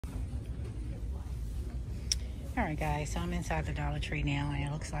Alright guys, so I'm inside the Dollar Tree now, and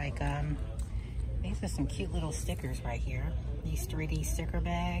it looks like these are some cute little stickers right here. These 3D sticker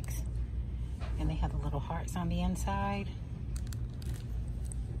bags, and they have the little hearts on the inside.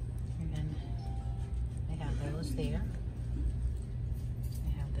 And then they have those there.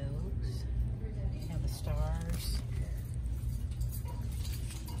 They have those. They have the stars.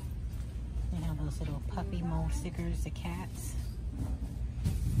 They have those little puppy mold stickers, the cats.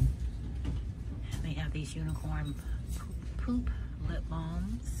 They have these unicorn poop lip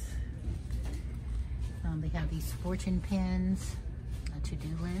balms. They have these fortune pins, a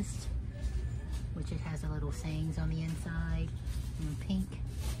to-do list, which it has the little sayings on the inside in pink.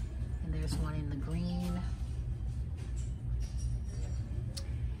 And there's one in the green.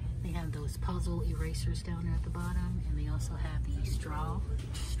 They have those puzzle erasers down there at the bottom, and they also have the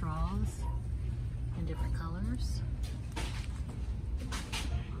straws in different colors.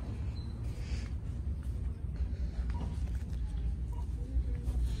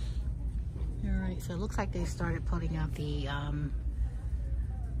 Alright, so it looks like they started putting out the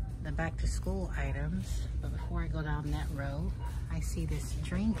back to school items. But before I go down that row, I see this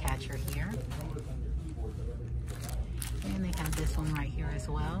dream catcher here. And they have this one right here as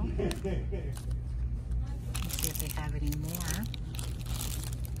well. Let's see if they have any more.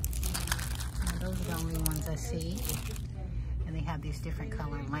 And those are the only ones I see. And they have these different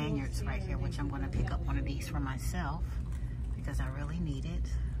colored lanyards right here, which I'm going to pick up one of these for myself because I really need it.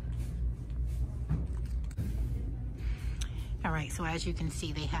 All right, so as you can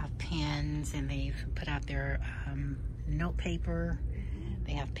see, they have pens, and they've put out their note paper.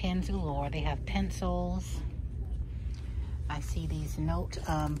 They have pens galore. They have pencils. I see these note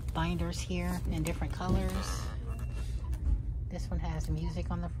binders here in different colors. This one has music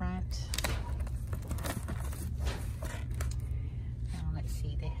on the front. Let's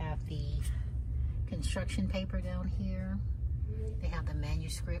see, they have the construction paper down here. They have the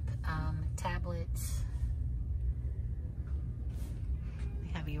manuscript tablets.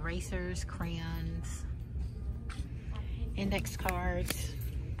 Have erasers, crayons, index cards,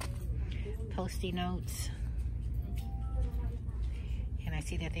 Post-it notes, and I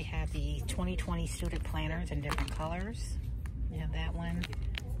see that they have the 2020 student planners in different colors. You have that one,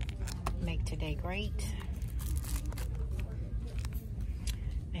 Make Today Great.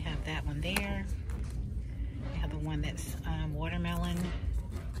 They have that one there. They have the one that's watermelon.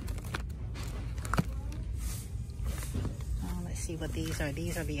 See what these are.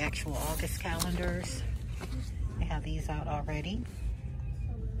 These are the actual August calendars. They have these out already.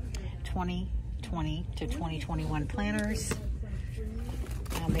 2020 to 2021 planners.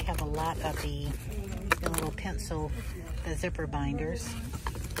 They have a lot of the little pencil, the zipper binders.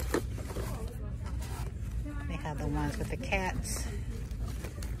 They have the ones with the cats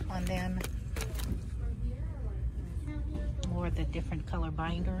on them. More of the different color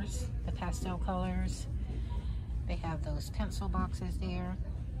binders, the pastel colors. They have those pencil boxes there.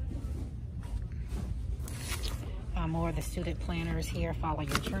 More of the student planners here, Follow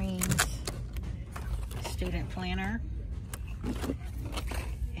Your Dreams. Student planner.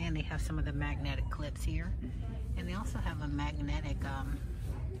 And they have some of the magnetic clips here. And they also have a magnetic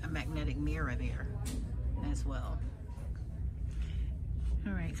mirror there as well.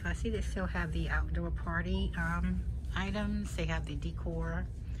 All right, so I see they still have the outdoor party items. They have the decor.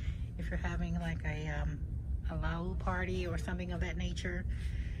 If you're having like a luau party or something of that nature.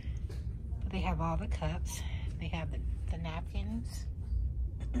 But they have all the cups. They have the napkins.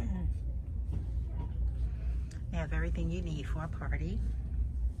 They have everything you need for a party.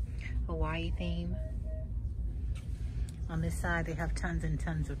 Hawaii theme. On this side they have tons and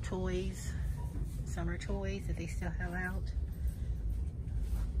tons of toys. Summer toys that they still have out.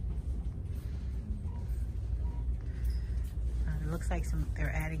 It looks like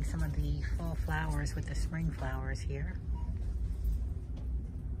they're adding some of the fall flowers with the spring flowers here.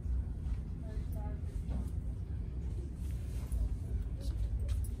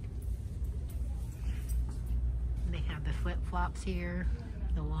 They have the flip-flops here,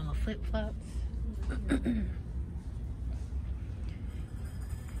 the wall of flip-flops.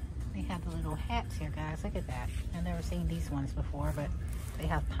 They have the little hats here, guys. Look at that. I've never seen these ones before, but they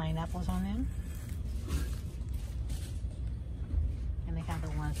have pineapples on them. And they have the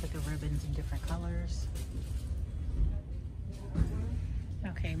ones with the ribbons in different colors.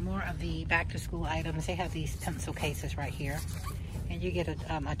 Okay, more of the back to school items. They have these pencil cases right here. And you get a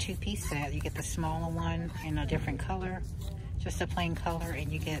two-piece set. You get the smaller one in a different color, just a plain color, and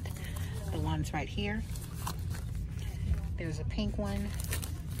you get the ones right here. There's a pink one,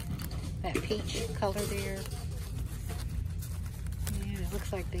 that peach color there. Yeah.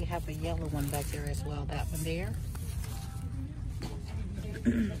 Looks like they have a yellow one back there as well. That one there.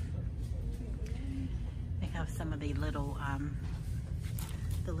 They have some of the little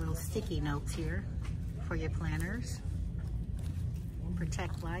sticky notes here for your planners.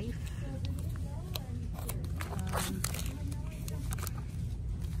 Protect life.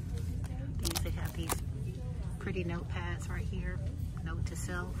 They have these pretty notepads right here. Note to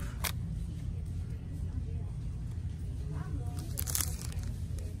self.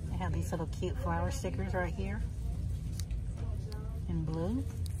 They have these little cute flower stickers right here in blue.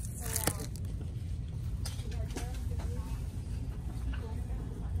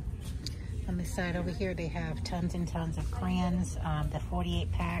 On this side over here, they have tons and tons of crayons, the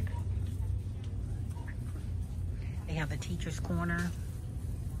 48 pack. They have a teacher's corner.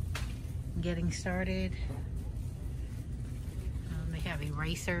 Getting started. They have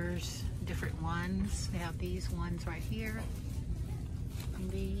erasers, different ones. They have these ones right here. And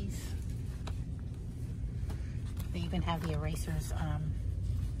these. They even have the erasers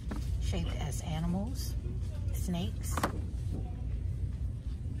shaped as animals, snakes.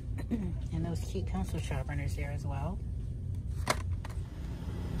 And those cute pencil sharpeners there as well.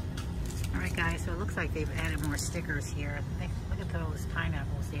 Alright guys, so it looks like they've added more stickers here. Look at those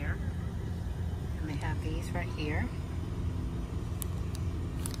pineapples there. And they have these right here.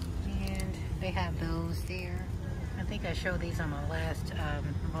 And they have those there. I think I showed these on my last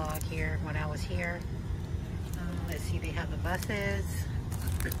vlog here when I was here. Let's see, they have the buses.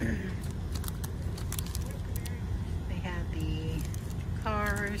 They have the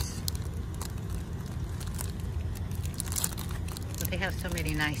cars. But they have so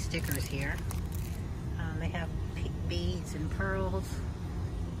many nice stickers here. They have beads and pearls.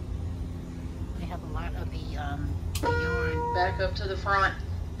 They have a lot of the yarn. Back up to the front.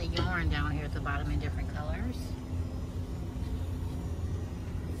 The yarn down here at the bottom in different colors.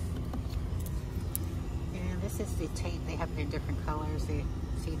 And this is the tape. They have it in different colors. They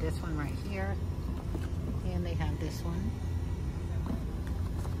see this one right here. And they have this one.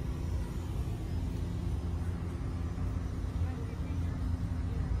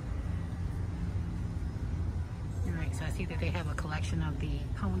 So I see that they have a collection of the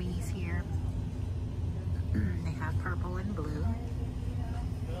ponies here. They have purple and blue.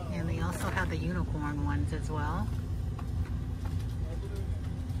 And they also have the unicorn ones as well.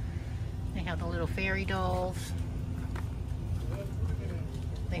 They have the little fairy dolls.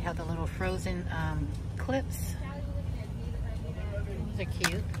 They have the little frozen clips. These are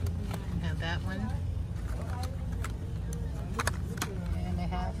cute. They have that one. And they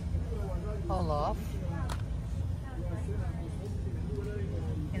have Olaf.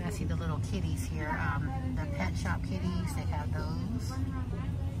 And I see the little kitties here, the pet shop kitties, they have those.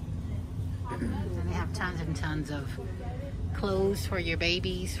 And they have tons and tons of clothes for your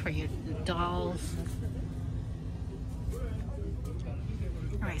babies, for your dolls.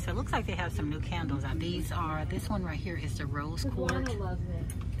 Alright, so it looks like they have some new candles. This one right here is the rose quartz.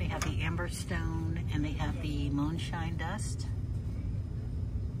 They have the amber stone and they have the moonshine dust.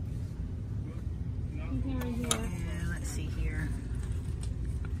 And let's see here.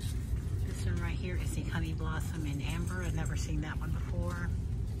 This one right here is the honey blossom in amber. I've never seen that one before.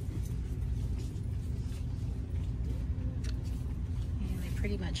 And they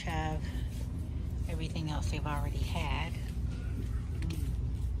pretty much have everything else they've already had.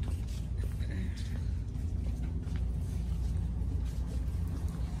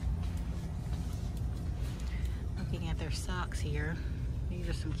 Looking at their socks here. These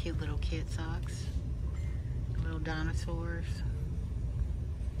are some cute little kid socks. Little dinosaurs.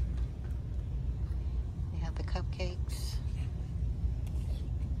 They have the cupcakes.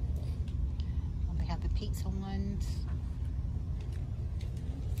 They have the pizza ones.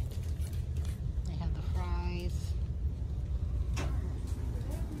 They have the fries.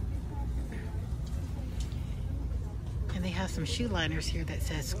 And they have some shoe liners here that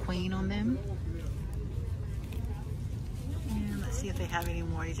says Queen on them. And let's see if they have any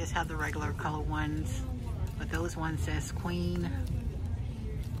more. They just have the regular color ones. But those ones says Queen.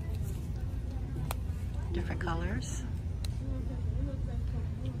 Different colors.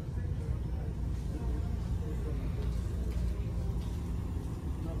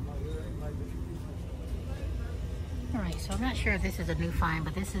 Alright, so I'm not sure if this is a new find,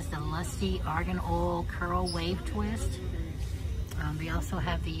 but this is the Lusty Argan Oil Curl Wave Twist. They also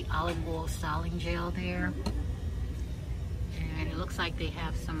have the olive oil styling gel there. And it looks like they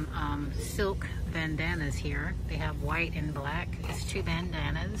have some silk bandanas here. They have white and black. It's 2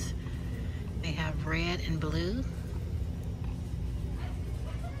 bandanas. They have red and blue.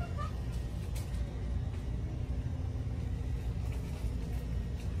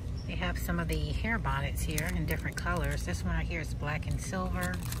 have some of the hair bonnets here in different colors. This one right here is black and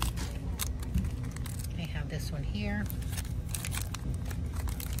silver. They have this one here.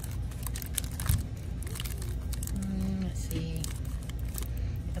 Let's see.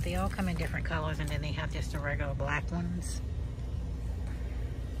 But they all come in different colors, and then they have just the regular black ones.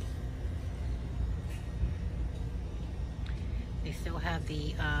 They still have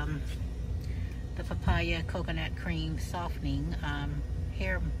the papaya coconut cream softening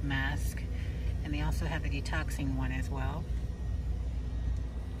hair mask, and they also have the detoxing one as well.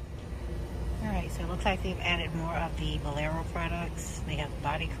 Alright, so it looks like they've added more of the Bolero products. They have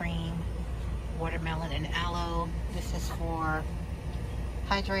body cream, watermelon and aloe. This is for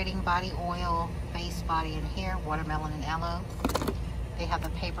hydrating body oil, face, body, and hair, watermelon and aloe. They have the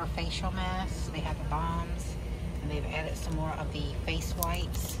paper facial masks. They have the balms, and they've added some more of the face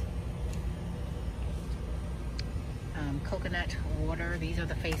wipes. Coconut water. These are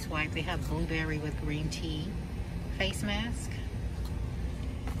the face wipes. They have blueberry with green tea face mask.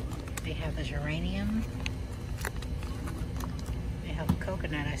 They have the geranium. They have the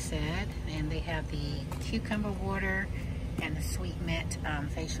coconut, I said. And they have the cucumber water and the sweet mint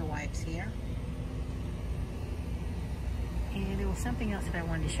facial wipes here. And there was something else that I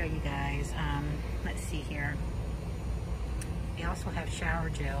wanted to show you guys. Let's see here. They also have shower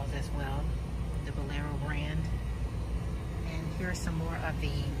gels as well, the Bolero brand. And here's some more of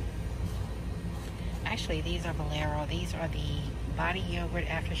the, actually these are Bolero. These are the body yogurt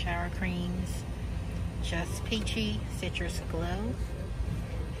after shower creams. Just Peachy, Citrus Glow,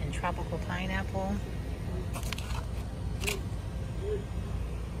 and Tropical Pineapple.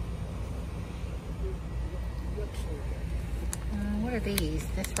 What are these?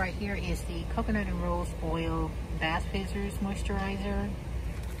 This right here is the Coconut and Rose Oil Bath Fizzers Moisturizer.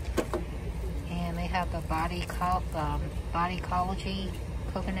 And they have the Body Ecology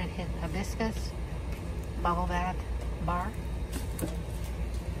Coconut Hibiscus Bubble Bath Bar.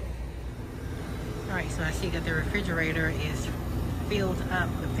 Alright, so I see that the refrigerator is filled up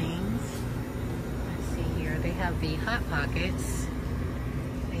with things. Let's see here. They have the Hot Pockets.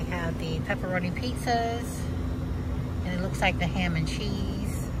 They have the pepperoni pizzas. And it looks like the ham and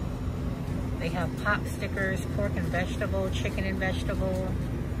cheese. They have pop stickers, pork and vegetable, chicken and vegetable.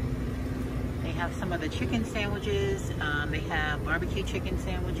 They have some of the chicken sandwiches. They have barbecue chicken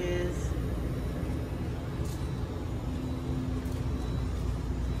sandwiches.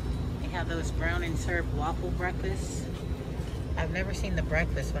 They have those brown and served waffle breakfasts. I've never seen the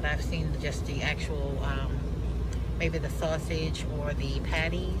breakfast, but I've seen just the actual, maybe the sausage or the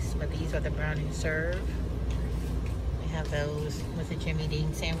patties, but these are the brown and served. Have those with the Jimmy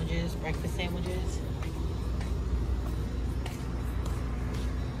Dean sandwiches, breakfast sandwiches.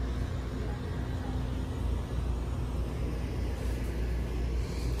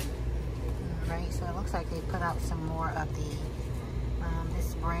 Alright, so it looks like they put out some more of the,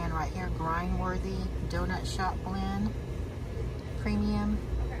 this brand right here, Grindworthy Donut Shop Blend Premium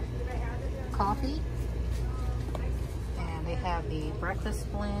Coffee. And they have the breakfast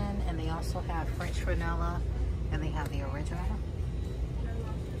blend, and they also have French vanilla. And they have the original.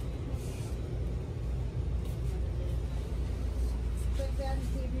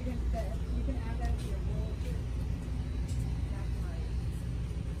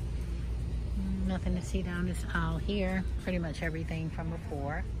 Nothing to see down this aisle here. Pretty much everything from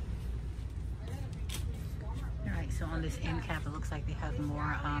before. Alright, so on this end cap, it looks like they have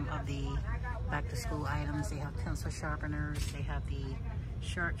more of the back to school items. They have pencil sharpeners. They have the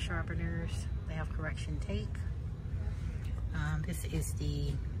sharp sharpeners. They have correction tape. This is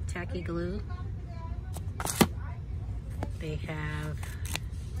the tacky glue. They have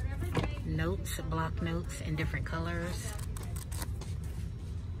notes, block notes in different colors.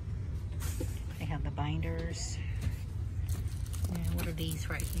 They have the binders. And what are these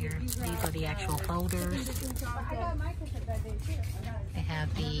right here? These are the actual folders. They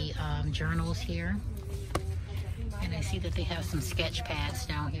have the journals here. And I see that they have some sketch pads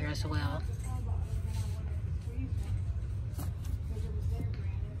down here as well.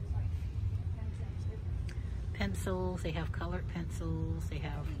 Pencils, they have colored pencils, they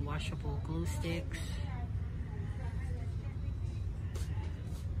have washable glue sticks.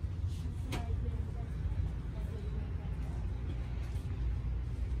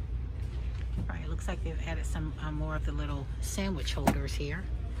 Alright, it looks like they've added some more of the little sandwich holders here.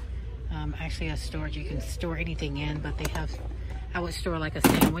 Actually a storage you can store anything in, but they have, I would store like a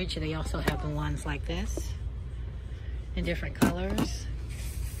sandwich. They also have the ones like this in different colors.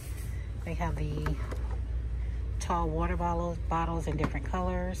 They have the tall water bottles in different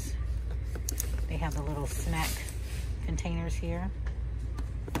colors. They have the little snack containers here.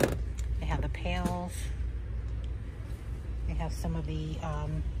 balls. They have some of the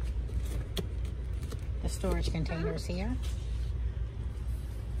storage containers here.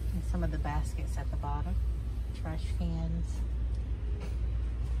 And some of the baskets at the bottom. Trash cans.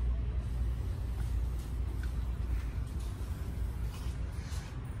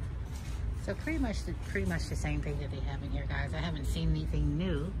 So pretty much the same thing that they have in here, guys. I haven't seen anything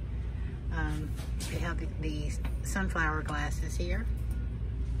new. They have the sunflower glasses here.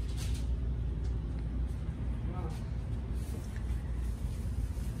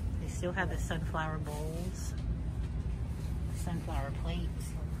 They still have the sunflower bowls, sunflower plates.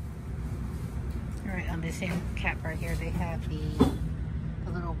 All right, on this end cap right here, they have the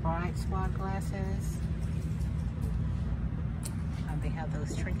little bride squad glasses. They have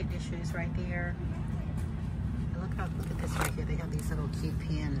those trinket dishes right there. And look at this right here. They have these little cute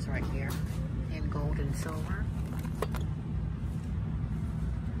pins right here in gold and silver.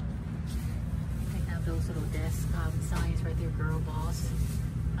 They have those little desk signs right there. Girl boss.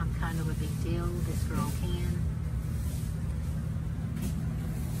 I'm kind of a big deal. This girl can.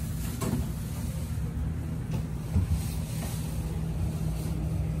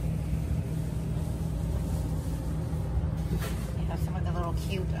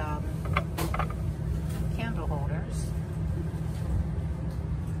 Cute candle holders.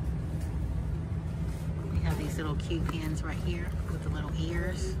 We have these little cute pins right here with the little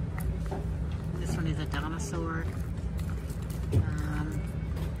ears. This one is a dinosaur.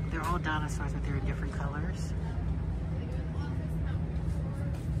 They're all dinosaurs, but they're in different colors.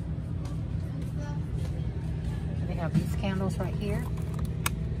 They have these candles right here,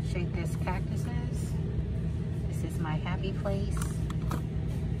 shaped as cactuses. This is my happy place.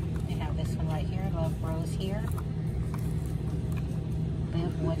 This one right here, love grows here.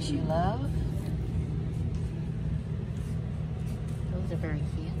 Live what you love. Those are very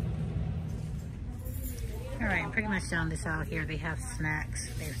cute. All right, pretty much down this aisle here, they have snacks.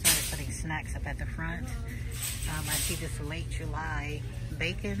 They've started putting snacks up at the front. I see this late July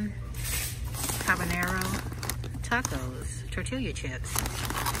bacon, habanero, tacos, tortilla chips.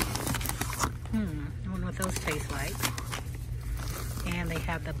 I wonder what those taste like. And they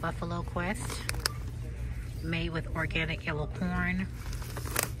have the Buffalo Quest, made with organic yellow corn.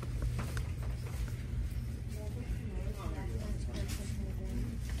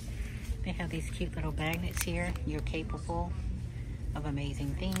 They have these cute little magnets here. You're capable of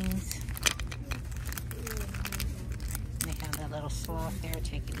amazing things. They have that little sloth there,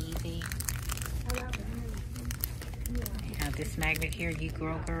 take it easy. They have this magnet here, you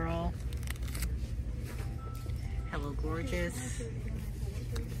grow girl. Hello gorgeous.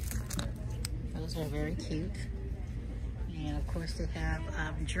 Those are very cute. And of course they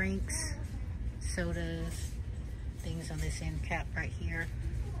have drinks, sodas, things on this end cap right here.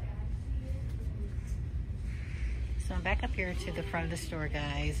 So I'm back up here to the front of the store,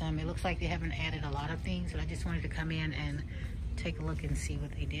 guys. It looks like they haven't added a lot of things, but I just wanted to come in and take a look and see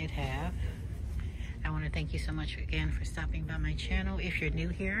what they did have. I want to thank you so much again for stopping by my channel. If you're new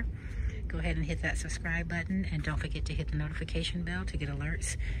here, go ahead and hit that subscribe button, and don't forget to hit the notification bell to get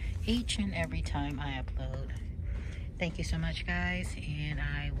alerts each and every time I upload. Thank you so much, guys, and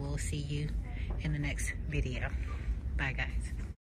I will see you in the next video. Bye, guys.